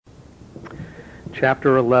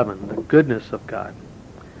Chapter 11. The Goodness of God.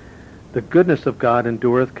 The goodness of God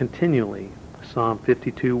endureth continually. Psalm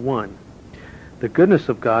 52:1. The goodness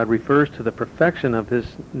of God refers to the perfection of his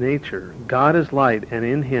nature. God is light, and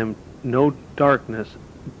in him no darkness,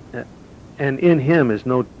 and in him is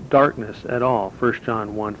no darkness at all. 1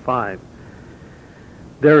 John 1:5.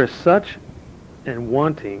 There is such and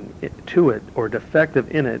wanting to it or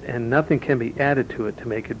defective in it, and nothing can be added to it to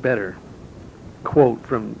make it better. Quote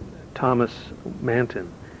from Thomas Manton.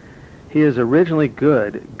 He is originally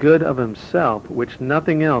good, good of himself, which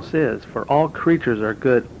nothing else is, for all creatures are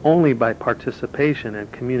good only by participation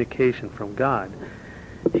and communication from God.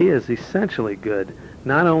 He is essentially good,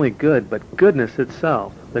 not only good, but goodness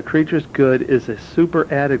itself. The creature's good is a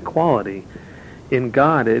superadded quality. In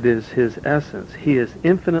God it is his essence. He is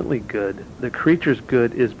infinitely good. The creature's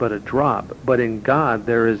good is but a drop, but in God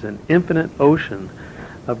there is an infinite ocean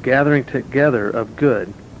of gathering together of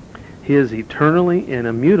good. He is eternally and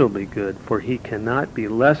immutably good, for he cannot be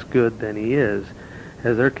less good than he is,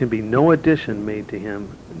 as there can be no addition made to him,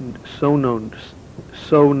 so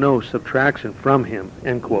no subtraction from him.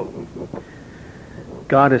 End quote.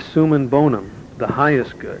 God is summum bonum, the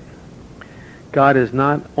highest good. God is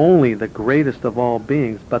not only the greatest of all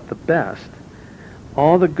beings, but the best.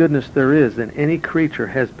 All the goodness there is in any creature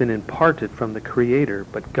has been imparted from the Creator,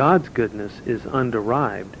 but God's goodness is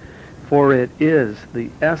underived, for it is the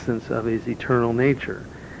essence of his eternal nature.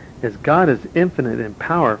 As God is infinite in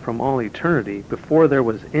power from all eternity, before there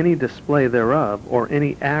was any display thereof, or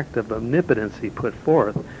any act of omnipotency put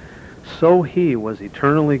forth, so he was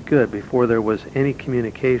eternally good before there was any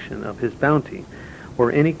communication of his bounty,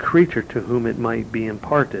 or any creature to whom it might be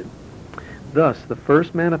imparted. Thus, the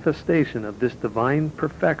first manifestation of this divine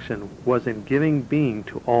perfection was in giving being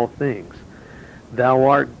to all things. Thou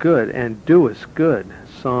art good and doest good.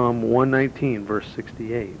 Psalm 119, verse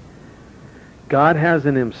 68. God has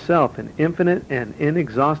in himself an infinite and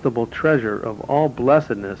inexhaustible treasure of all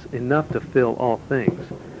blessedness, enough to fill all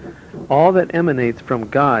things. All that emanates from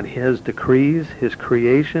God, his decrees, his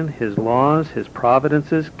creation, his laws, his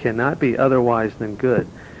providences, cannot be otherwise than good.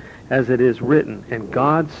 As it is written, and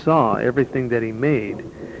God saw everything that he made,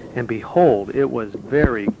 and behold, it was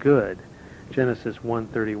very good. Genesis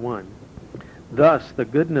 1:31. Thus, the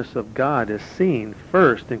goodness of God is seen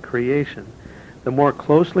first in creation. The more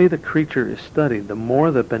closely the creature is studied, the more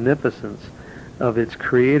the beneficence of its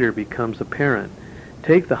Creator becomes apparent.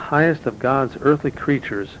 Take the highest of God's earthly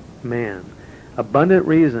creatures, man. Abundant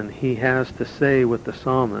reason he has to say with the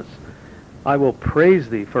psalmist, I will praise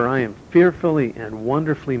thee, for I am fearfully and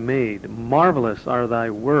wonderfully made. Marvelous are thy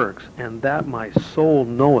works, and that my soul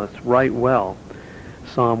knoweth right well.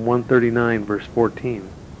 Psalm 139, verse 14.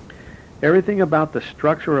 Everything about the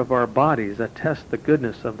structure of our bodies attests the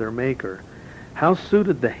goodness of their Maker. How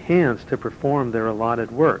suited the hands to perform their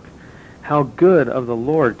allotted work. How good of the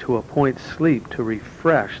Lord to appoint sleep to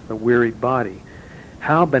refresh the wearied body.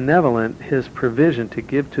 How benevolent his provision to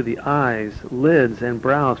give to the eyes, lids, and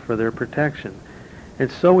brows for their protection.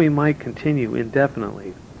 And so we might continue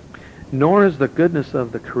indefinitely. Nor is the goodness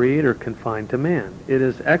of the Creator confined to man. It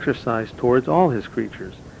is exercised towards all his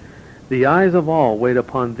creatures. The eyes of all wait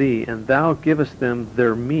upon thee, and thou givest them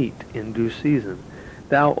their meat in due season.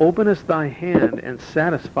 Thou openest thy hand and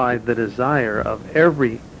satisfiest the desire of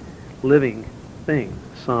every living thing.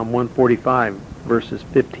 Psalm 145, verses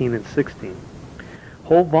 15 and 16.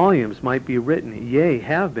 Whole volumes might be written, yea,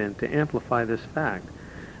 have been, to amplify this fact.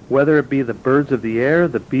 Whether it be the birds of the air,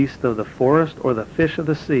 the beasts of the forest, or the fish of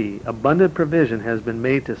the sea, abundant provision has been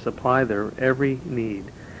made to supply their every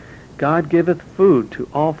need. God giveth food to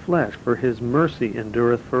all flesh, for his mercy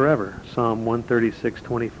endureth forever. Psalm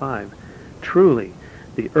 136:25. Truly,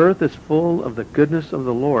 the earth is full of the goodness of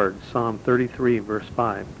the Lord. Psalm 33, verse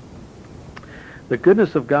 5. The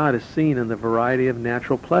goodness of God is seen in the variety of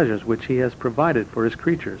natural pleasures which he has provided for his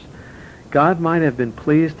creatures. God might have been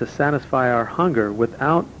pleased to satisfy our hunger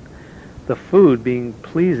without the food being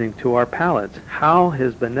pleasing to our palates. How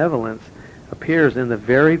his benevolence appears in the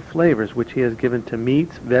varied flavors which he has given to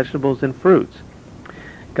meats, vegetables, and fruits.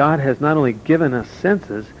 God has not only given us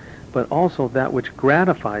senses, but also that which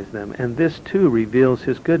gratifies them, and this too reveals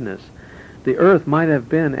his goodness. The earth might have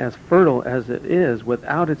been as fertile as it is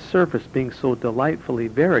without its surface being so delightfully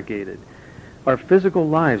variegated. Our physical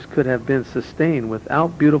lives could have been sustained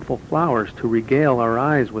without beautiful flowers to regale our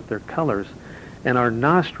eyes with their colors, and our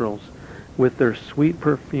nostrils with their sweet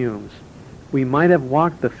perfumes. We might have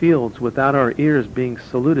walked the fields without our ears being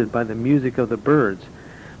saluted by the music of the birds.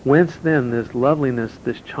 Whence then this loveliness,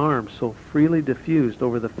 this charm so freely diffused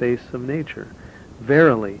over the face of nature?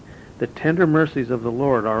 Verily, the tender mercies of the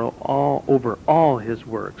Lord are all over all his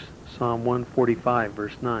works. Psalm 145,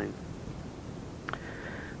 verse 9.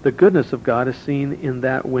 The goodness of God is seen in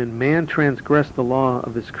that when man transgressed the law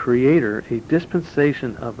of his Creator, a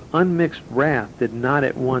dispensation of unmixed wrath did not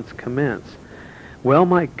at once commence. Well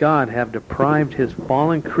might God have deprived his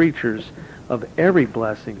fallen creatures of every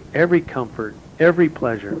blessing, every comfort, every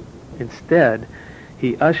pleasure. Instead,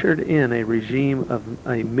 he ushered in a regime of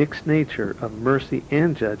a mixed nature of mercy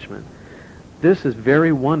and judgment. This is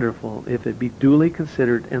very wonderful if it be duly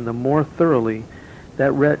considered, and the more thoroughly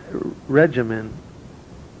that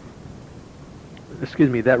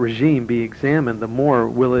regime be examined, the more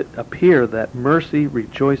will it appear that mercy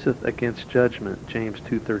rejoiceth against judgment. James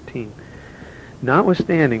 2:13.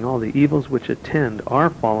 Notwithstanding all the evils which attend our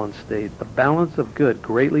fallen state, the balance of good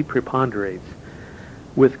greatly preponderates.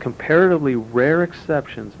 With comparatively rare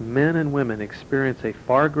exceptions, men and women experience a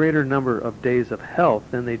far greater number of days of health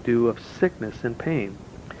than they do of sickness and pain.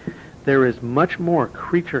 There is much more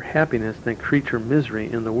creature happiness than creature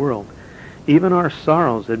misery in the world. Even our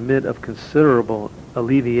sorrows admit of considerable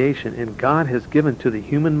alleviation, and God has given to the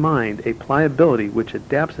human mind a pliability which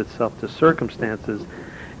adapts itself to circumstances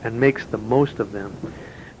and makes the most of them.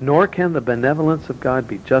 Nor can the benevolence of God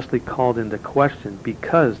be justly called into question,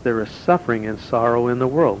 because there is suffering and sorrow in the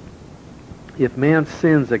world. If man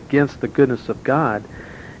sins against the goodness of God,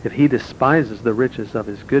 if he despises the riches of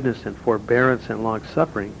his goodness and forbearance and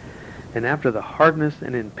long-suffering, and after the hardness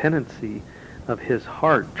and impenitency of his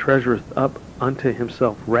heart treasureth up unto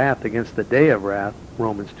himself wrath against the day of wrath,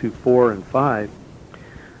 Romans 2:4 and 5,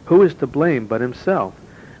 who is to blame but himself?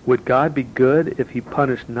 Would God be good if he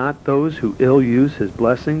punished not those who ill use his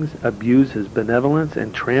blessings, abuse his benevolence,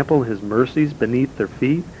 and trample his mercies beneath their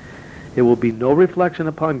feet? It will be no reflection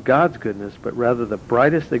upon God's goodness, but rather the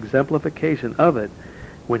brightest exemplification of it,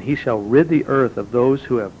 when he shall rid the earth of those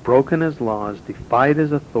who have broken his laws, defied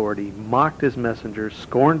his authority, mocked his messengers,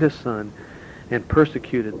 scorned his Son, and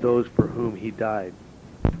persecuted those for whom he died.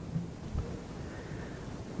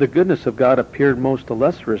 The goodness of God appeared most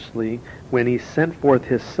illustriously when he sent forth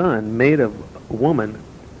his Son, made of a woman,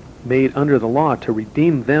 made under the law, to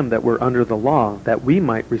redeem them that were under the law, that we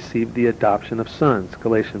might receive the adoption of sons.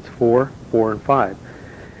 Galatians 4:4 and 5.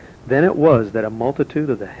 Then it was that a multitude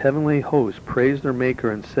of the heavenly host praised their Maker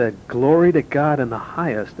and said, Glory to God in the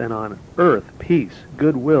highest, and on earth peace,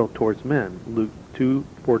 goodwill towards men. Luke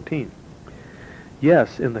 2:14.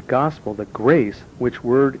 Yes, in the gospel, the grace, which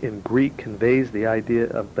word in Greek conveys the idea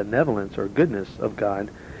of benevolence or goodness of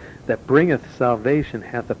God, that bringeth salvation,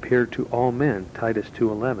 hath appeared to all men, Titus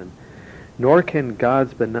 2:11. Nor can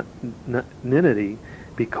God's benignity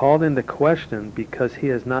be called into question, because he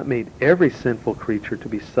has not made every sinful creature to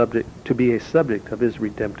be a subject of his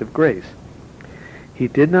redemptive grace. He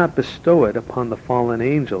did not bestow it upon the fallen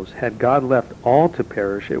angels. Had God left all to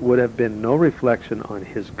perish, it would have been no reflection on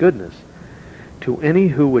his goodness. To any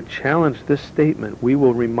who would challenge this statement, we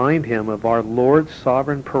will remind him of our Lord's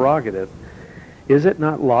sovereign prerogative. Is it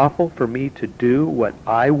not lawful for me to do what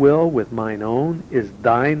I will with mine own? Is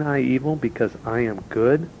thine eye evil because I am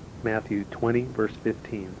good? Matthew 20, verse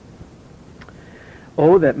 15.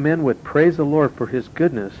 Oh, that men would praise the Lord for his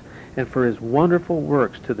goodness and for his wonderful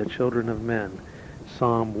works to the children of men.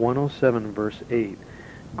 Psalm 107, verse 8.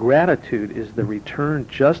 Gratitude is the return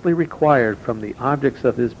justly required from the objects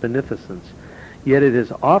of his beneficence. Yet it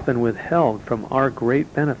is often withheld from our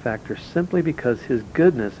great benefactor simply because his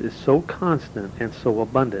goodness is so constant and so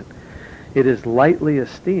abundant. It is lightly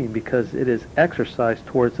esteemed because it is exercised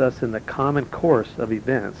towards us in the common course of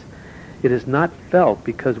events. It is not felt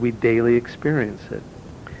because we daily experience it.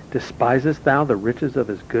 Despisest thou the riches of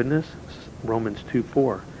his goodness? Romans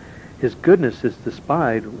 2:4. His goodness is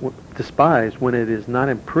despised when it is not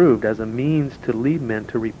improved as a means to lead men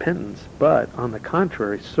to repentance, but, on the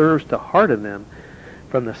contrary, serves to harden them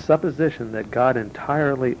from the supposition that God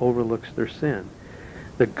entirely overlooks their sin.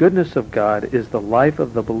 The goodness of God is the life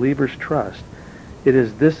of the believer's trust. It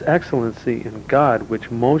is this excellency in God which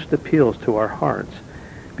most appeals to our hearts.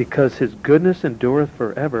 Because his goodness endureth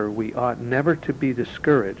forever, we ought never to be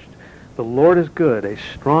discouraged. The Lord is good, a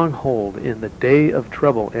stronghold in the day of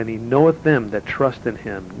trouble, and he knoweth them that trust in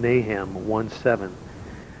him. Nahum 1:7.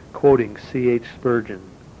 Quoting C.H. Spurgeon,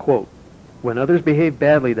 quote, When others behave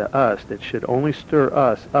badly to us, it should only stir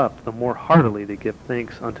us up the more heartily to give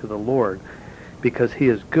thanks unto the Lord, because he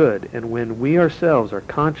is good, and when we ourselves are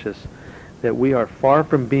conscious that we are far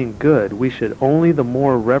from being good, we should only the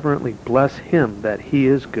more reverently bless him that he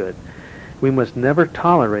is good. We must never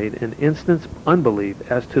tolerate an instant's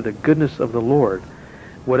unbelief as to the goodness of the Lord.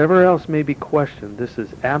 Whatever else may be questioned, this is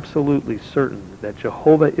absolutely certain, that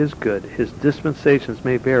Jehovah is good. His dispensations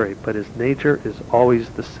may vary, but his nature is always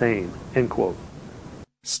the same. End quote.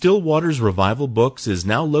 Still Waters Revival Books is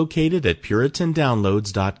now located at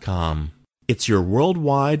PuritanDownloads.com. It's your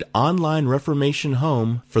worldwide online Reformation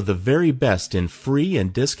home for the very best in free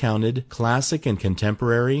and discounted classic and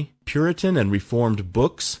contemporary, Puritan and Reformed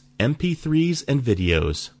books, MP3s, and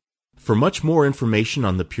videos. For much more information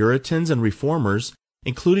on the Puritans and Reformers,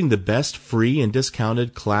 including the best free and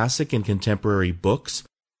discounted classic and contemporary books,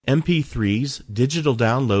 MP3s, digital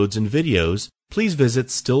downloads, and videos, please visit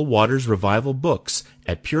Still Waters Revival Books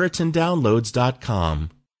at PuritanDownloads.com.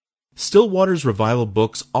 Still Waters Revival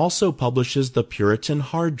Books also publishes the Puritan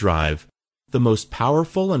Hard Drive, the most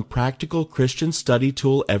powerful and practical Christian study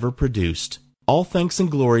tool ever produced. All thanks and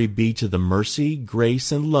glory be to the mercy,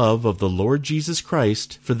 grace, and love of the Lord Jesus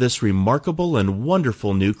Christ for this remarkable and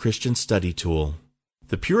wonderful new Christian study tool.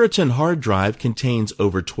 The Puritan Hard Drive contains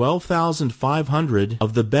over 12,500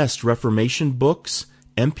 of the best Reformation books,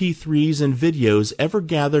 MP3s, and videos ever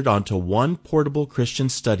gathered onto one portable Christian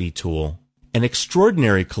study tool. An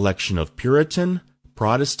extraordinary collection of Puritan,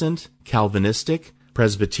 Protestant, Calvinistic,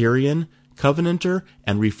 Presbyterian, Covenanter,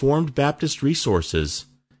 and Reformed Baptist resources.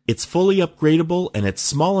 It's fully upgradable and it's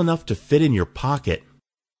small enough to fit in your pocket.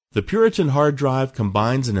 The Puritan Hard Drive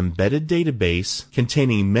combines an embedded database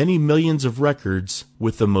containing many millions of records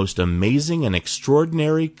with the most amazing and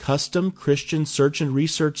extraordinary custom Christian search and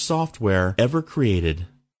research software ever created.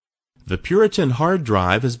 The Puritan Hard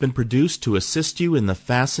Drive has been produced to assist you in the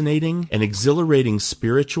fascinating and exhilarating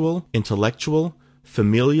spiritual, intellectual,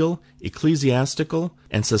 familial, ecclesiastical,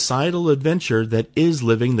 and societal adventure that is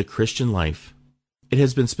living the Christian life. It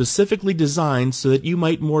has been specifically designed so that you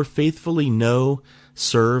might more faithfully know,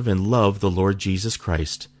 serve, and love the Lord Jesus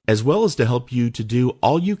Christ, as well as to help you to do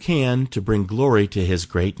all you can to bring glory to His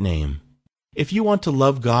great name. If you want to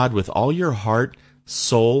love God with all your heart,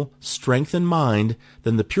 soul, strength, and mind,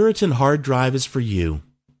 then the Puritan Hard Drive is for you.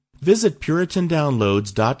 Visit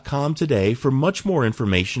PuritanDownloads.com today for much more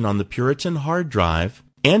information on the Puritan Hard Drive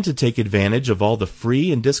and to take advantage of all the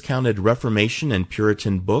free and discounted Reformation and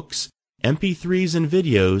Puritan books, MP3s, and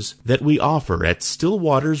videos that we offer at Still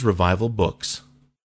Waters Revival Books.